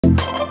Good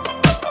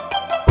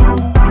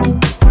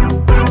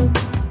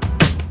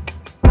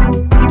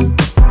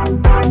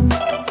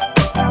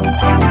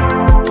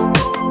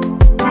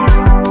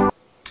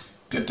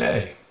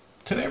day.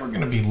 Today we're going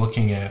to be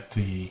looking at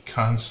the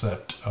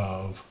concept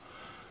of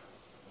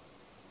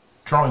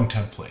drawing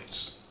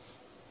templates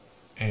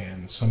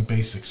and some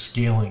basic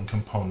scaling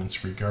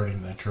components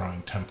regarding that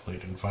drawing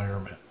template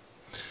environment.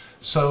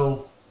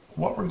 So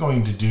what we're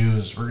going to do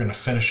is we're going to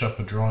finish up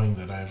a drawing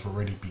that I've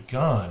already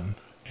begun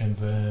and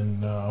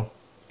then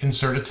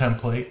insert a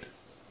template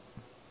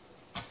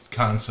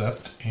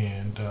concept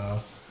and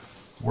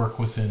work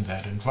within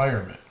that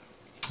environment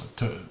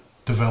to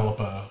develop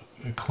a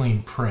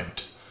clean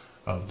print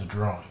of the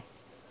drawing.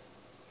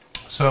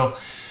 So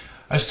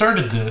I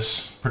started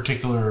this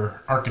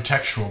particular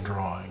architectural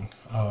drawing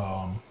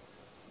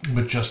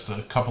with just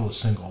a couple of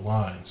single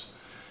lines,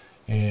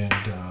 and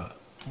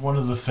one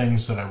of the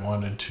things that I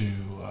wanted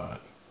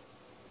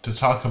to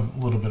talk a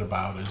little bit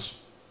about is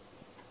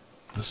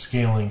the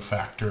scaling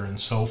factor and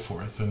so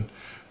forth. And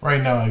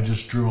right now I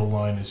just drew a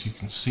line, as you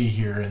can see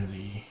here in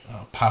the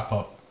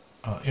pop-up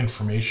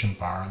information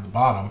bar on the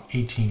bottom,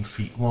 18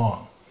 feet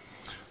long.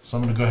 So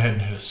I'm going to go ahead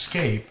and hit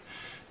escape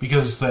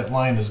because that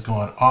line has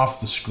gone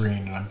off the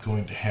screen and I'm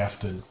going to have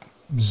to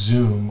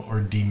zoom or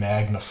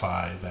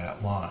demagnify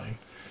that line.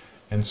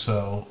 And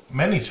so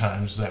many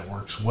times that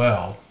works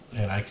well,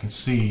 and I can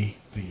see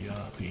the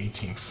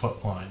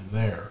 18-foot line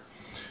there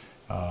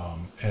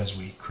as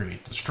we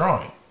create this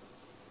drawing.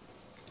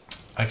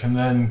 I can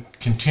then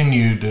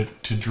continue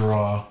to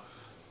draw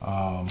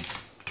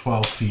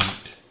 12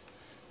 feet,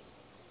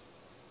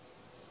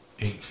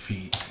 8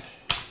 feet,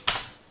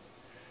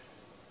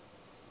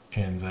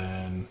 and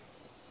then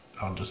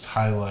I'll just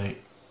highlight,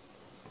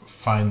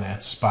 find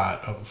that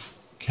spot of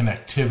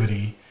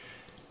connectivity,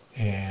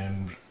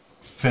 and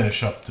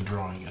finish up the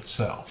drawing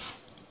itself.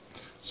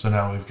 So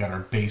now we've got our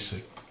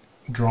basic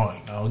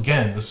drawing. Now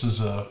again, this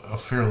is a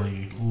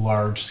fairly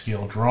large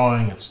scale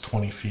drawing. It's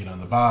 20 feet on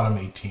the bottom,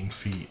 18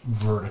 feet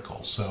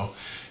vertical, so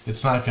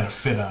it's not going to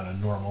fit on a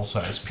normal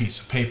size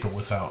piece of paper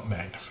without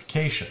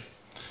magnification.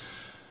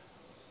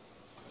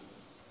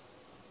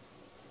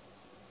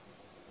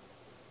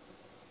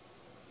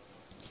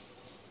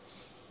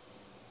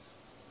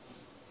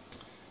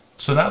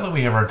 So now that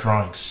we have our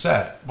drawing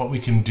set, what we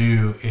can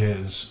do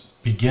is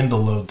begin to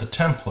load the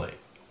template.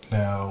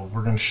 Now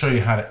we're going to show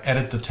you how to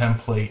edit the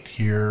template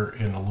here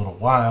in a little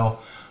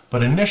while,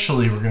 but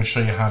initially we're going to show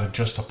you how to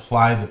just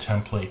apply the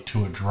template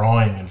to a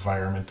drawing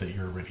environment that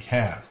you already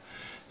have.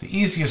 The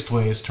easiest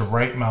way is to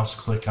right mouse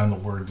click on the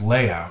word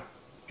layout,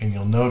 and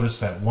you'll notice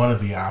that one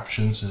of the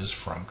options is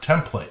from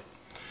template.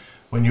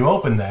 When you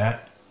open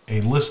that,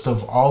 a list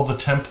of all the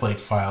template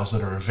files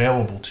that are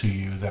available to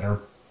you that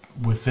are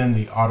within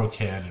the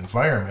AutoCAD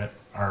environment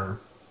are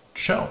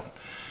shown.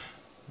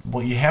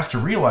 What you have to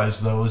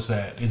realize though is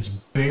that it's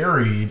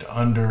buried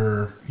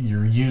under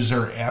your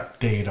user app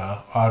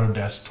data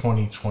Autodesk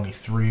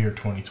 2023 or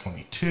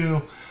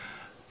 2022,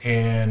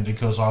 and it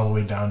goes all the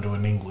way down to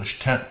an English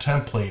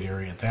template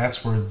area.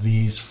 That's where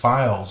these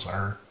files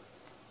are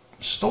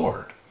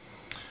stored.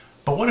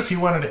 But what if you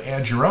wanted to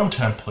add your own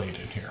template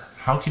in here?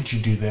 How could you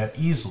do that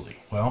easily?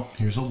 Well,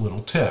 here's a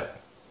little tip.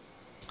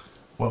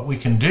 What we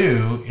can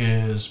do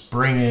is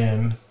bring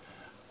in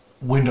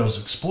Windows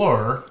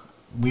Explorer.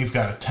 We've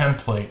got a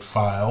template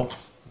file,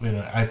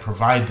 and I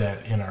provide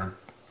that in our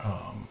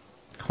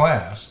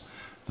class.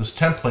 This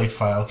template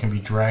file can be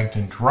dragged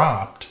and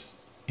dropped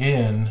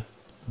in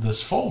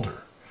this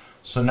folder.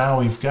 So now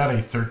we've got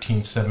a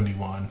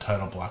 1371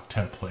 title block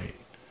template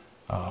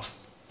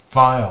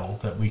file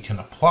that we can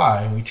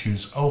apply, and we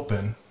choose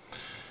open.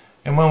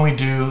 And when we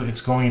do, it's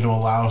going to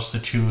allow us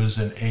to choose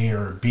an A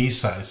or a B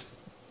size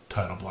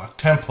title block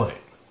template.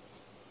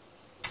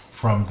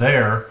 From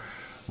there,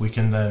 we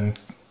can then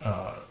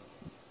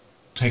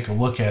take a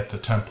look at the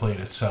template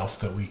itself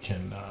that we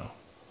can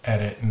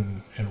edit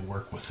and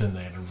work within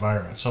that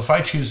environment. So if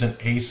I choose an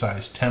A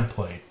size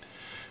template,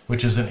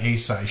 which is an A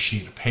size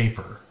sheet of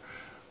paper,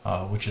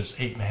 which is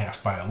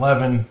 8.5 by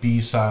 11, B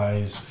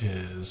size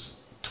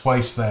is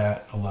twice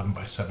that, 11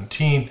 by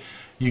 17,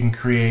 you can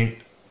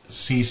create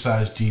C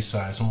size, D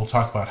size, and we'll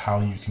talk about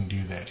how you can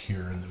do that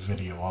here in the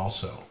video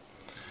also.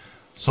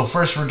 So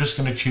first we're just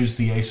going to choose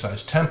the A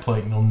size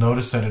template, and you'll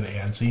notice that it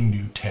adds a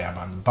new tab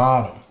on the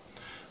bottom.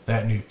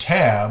 That new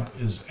tab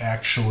is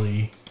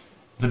actually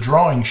the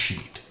drawing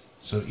sheet.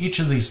 So each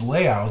of these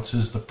layouts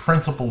is the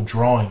printable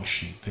drawing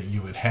sheet that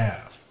you would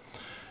have.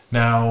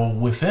 Now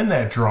within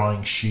that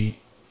drawing sheet,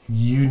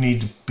 you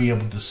need to be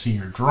able to see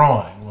your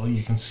drawing. Well,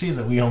 you can see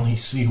that we only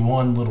see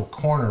one little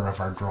corner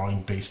of our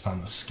drawing based on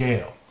the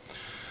scale.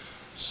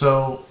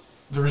 So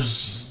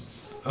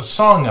there's a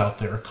song out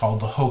there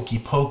called the Hokey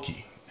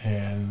Pokey.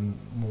 And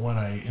when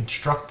I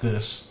instruct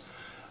this,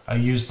 I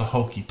use the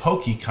hokey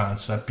pokey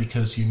concept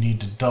because you need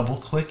to double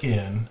click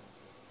in,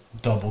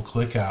 double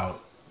click out,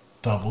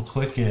 double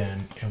click in,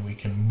 and we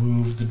can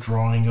move the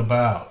drawing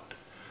about.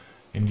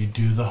 And you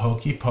do the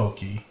hokey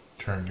pokey,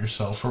 turn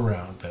yourself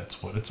around.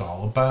 That's what it's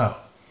all about.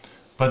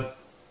 But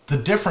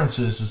the difference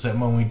is that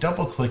when we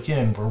double click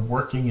in, we're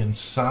working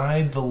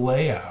inside the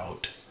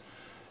layout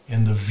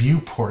in the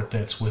viewport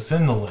that's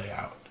within the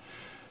layout.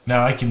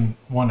 Now I can,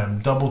 when I'm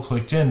double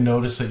clicked in,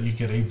 notice that you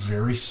get a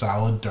very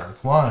solid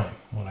dark line.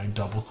 When I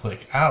double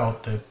click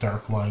out, that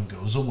dark line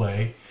goes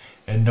away,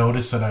 and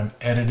notice that I'm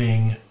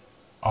editing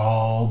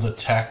all the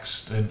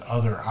text and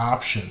other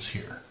options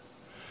here.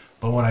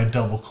 But when I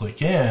double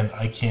click in,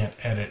 I can't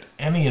edit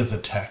any of the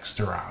text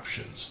or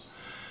options.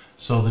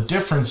 So the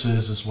difference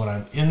is when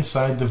I'm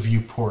inside the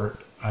viewport,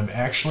 I'm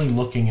actually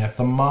looking at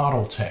the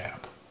model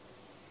tab.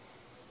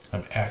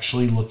 I'm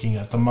actually looking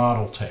at the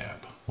model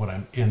tab when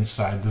I'm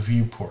inside the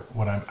viewport.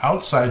 When I'm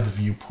outside the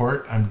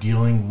viewport, I'm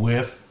dealing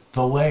with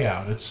the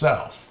layout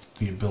itself,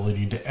 the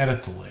ability to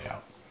edit the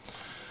layout.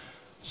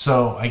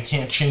 So I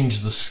can't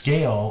change the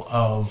scale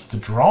of the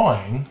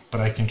drawing,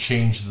 but I can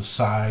change the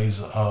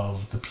size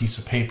of the piece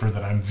of paper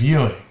that I'm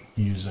viewing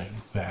using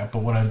that.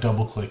 But when I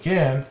double click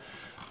in,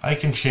 I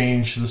can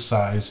change the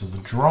size of the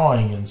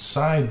drawing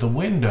inside the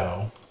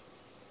window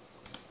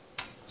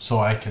so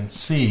I can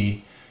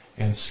see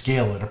and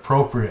scale it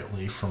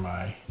appropriately for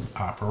my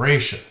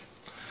operation.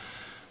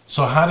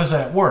 So how does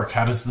that work?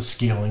 How does the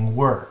scaling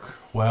work?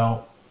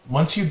 Well,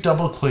 once you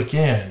double click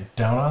in,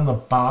 down on the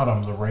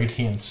bottom, the right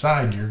hand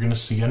side, you're going to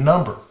see a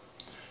number.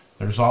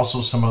 There's also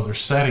some other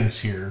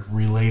settings here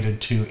related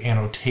to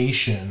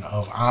annotation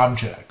of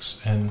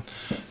objects, and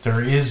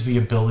there is the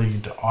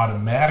ability to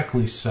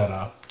automatically set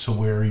up to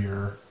where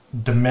your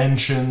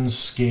dimensions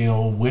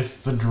scale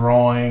with the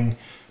drawing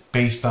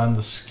based on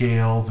the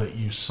scale that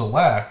you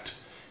select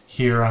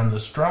here on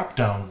this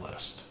drop-down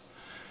list.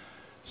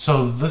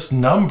 So this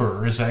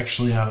number is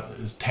actually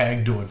is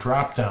tagged to a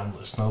drop-down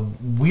list. Now,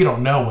 we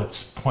don't know what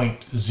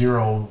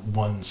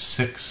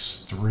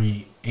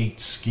 0.01638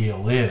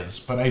 scale is,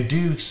 but I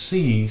do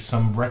see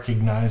some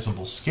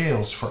recognizable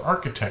scales for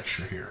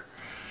architecture here.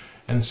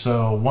 And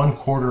so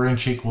 1/4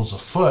 inch equals a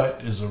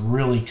foot is a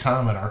really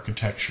common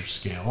architecture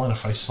scale, and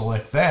if I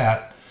select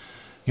that,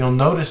 you'll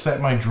notice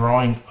that my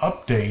drawing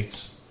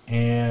updates.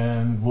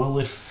 And will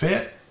it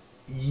fit?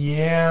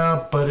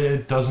 Yeah, but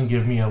it doesn't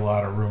give me a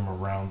lot of room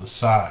around the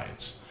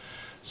sides.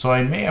 So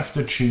I may have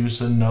to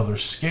choose another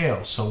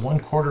scale. So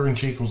 1/4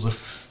 inch equals a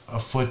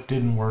foot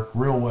didn't work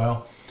real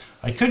well.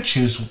 I could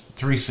choose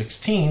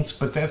 3/16,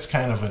 but that's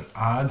kind of an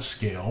odd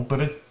scale, but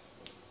it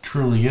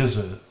truly is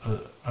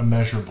a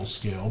measurable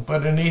scale.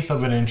 But 1/8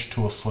 of an inch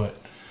to a foot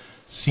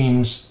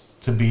seems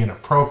to be an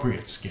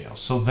appropriate scale.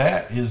 So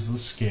that is the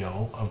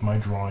scale of my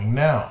drawing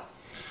now.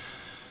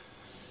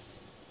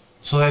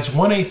 So that's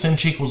 1/8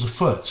 inch equals a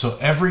foot. So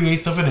every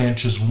 1/8 of an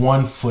inch is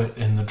 1 foot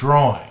in the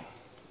drawing,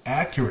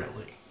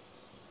 accurately.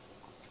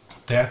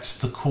 That's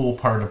the cool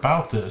part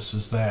about this,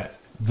 is that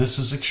this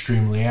is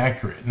extremely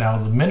accurate. Now,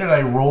 the minute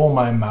I roll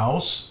my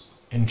mouse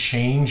and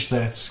change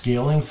that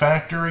scaling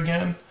factor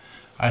again,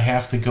 I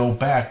have to go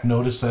back.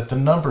 Notice that the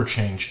number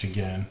changed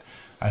again.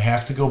 I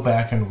have to go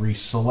back and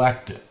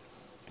reselect it.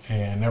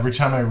 And every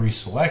time I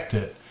reselect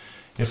it,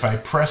 if I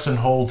press and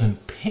hold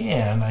and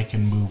pan, I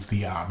can move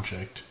the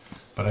object.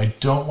 But I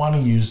don't want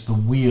to use the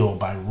wheel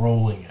by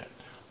rolling it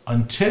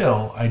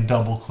until I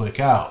double click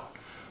out.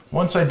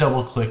 Once I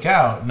double click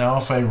out, now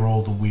if I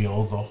roll the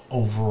wheel, the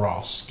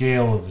overall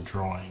scale of the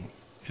drawing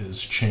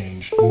is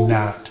changed,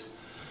 not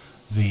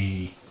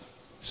the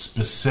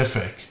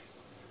specific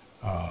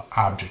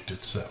object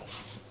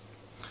itself.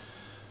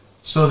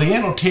 So the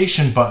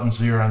annotation buttons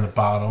here on the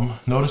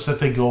bottom, notice that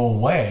they go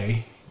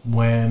away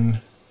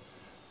when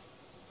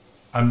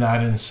I'm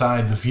not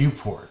inside the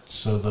viewport.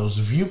 So those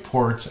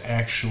viewports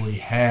actually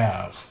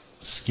have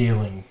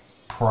scaling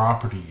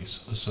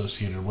properties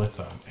associated with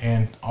them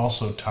and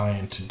also tie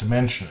into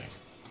dimensioning.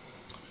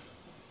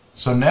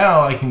 So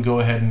now I can go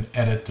ahead and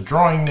edit the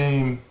drawing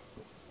name,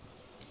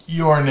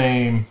 your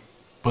name,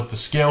 what the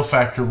scale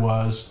factor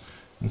was,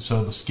 and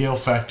so the scale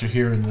factor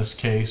here in this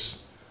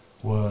case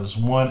was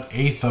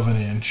 1/8 of an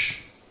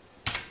inch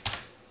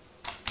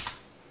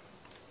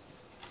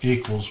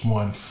equals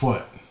 1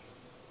 foot.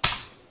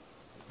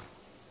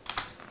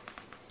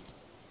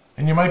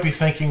 And you might be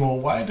thinking, well,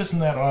 why doesn't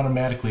that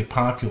automatically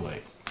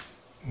populate?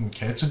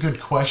 Okay, it's a good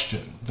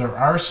question. There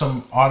are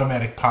some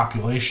automatic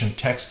population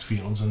text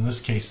fields. In this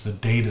case, the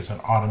date is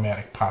an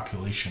automatic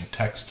population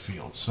text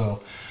field.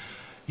 So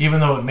even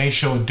though it may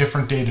show a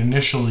different date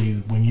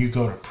initially, when you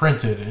go to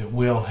print it, it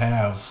will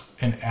have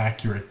an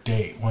accurate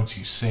date. Once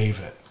you save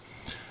it,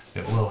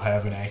 it will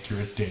have an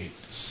accurate date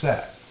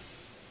set.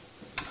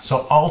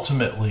 So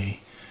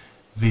ultimately,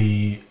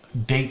 the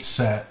date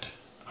set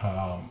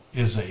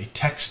is a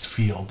text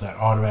field that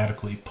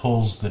automatically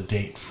pulls the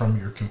date from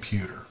your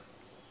computer.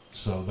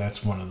 So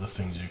that's one of the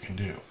things you can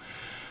do.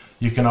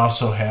 You can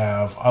also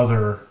have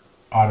other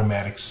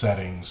automatic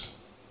settings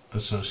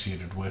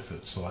associated with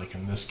it. So like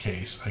in this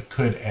case, I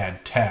could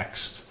add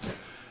text.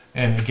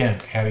 And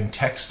again, adding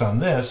text on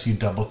this, you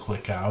double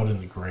click out in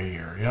the gray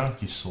area,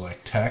 you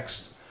select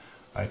text,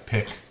 I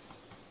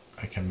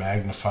can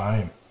magnify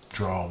and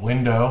draw a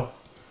window,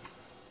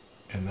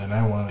 and then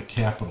I want a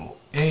capital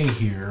A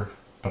here,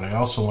 but I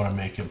also want to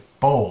make it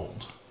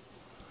bold.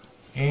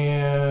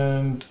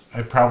 And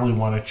I probably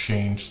want to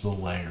change the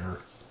layer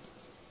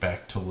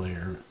back to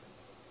layer,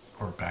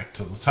 or back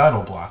to the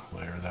title block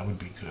layer. That would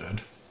be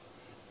good.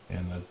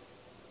 And the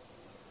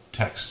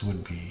text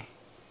would be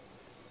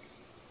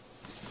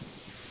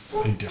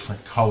a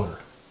different color.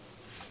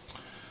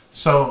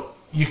 So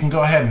you can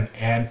go ahead and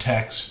add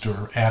text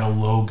or add a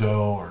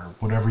logo or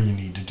whatever you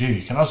need to do.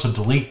 You can also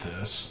delete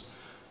this,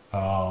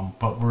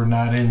 but we're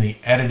not in the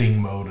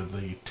editing mode of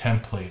the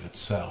template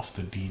itself,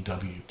 the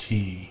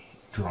DWT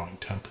drawing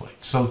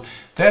template. So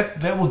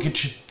that will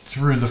get you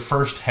through the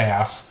first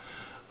half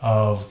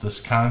of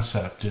this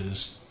concept,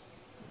 is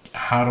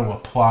how to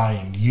apply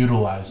and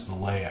utilize the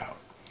layout.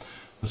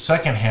 The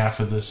second half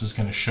of this is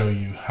going to show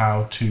you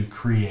how to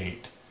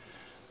create,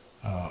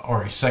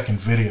 or a second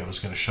video is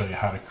going to show you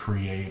how to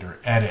create or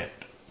edit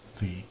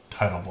the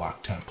title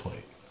block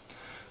template.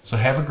 So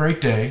have a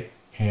great day,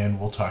 and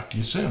we'll talk to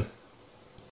you soon.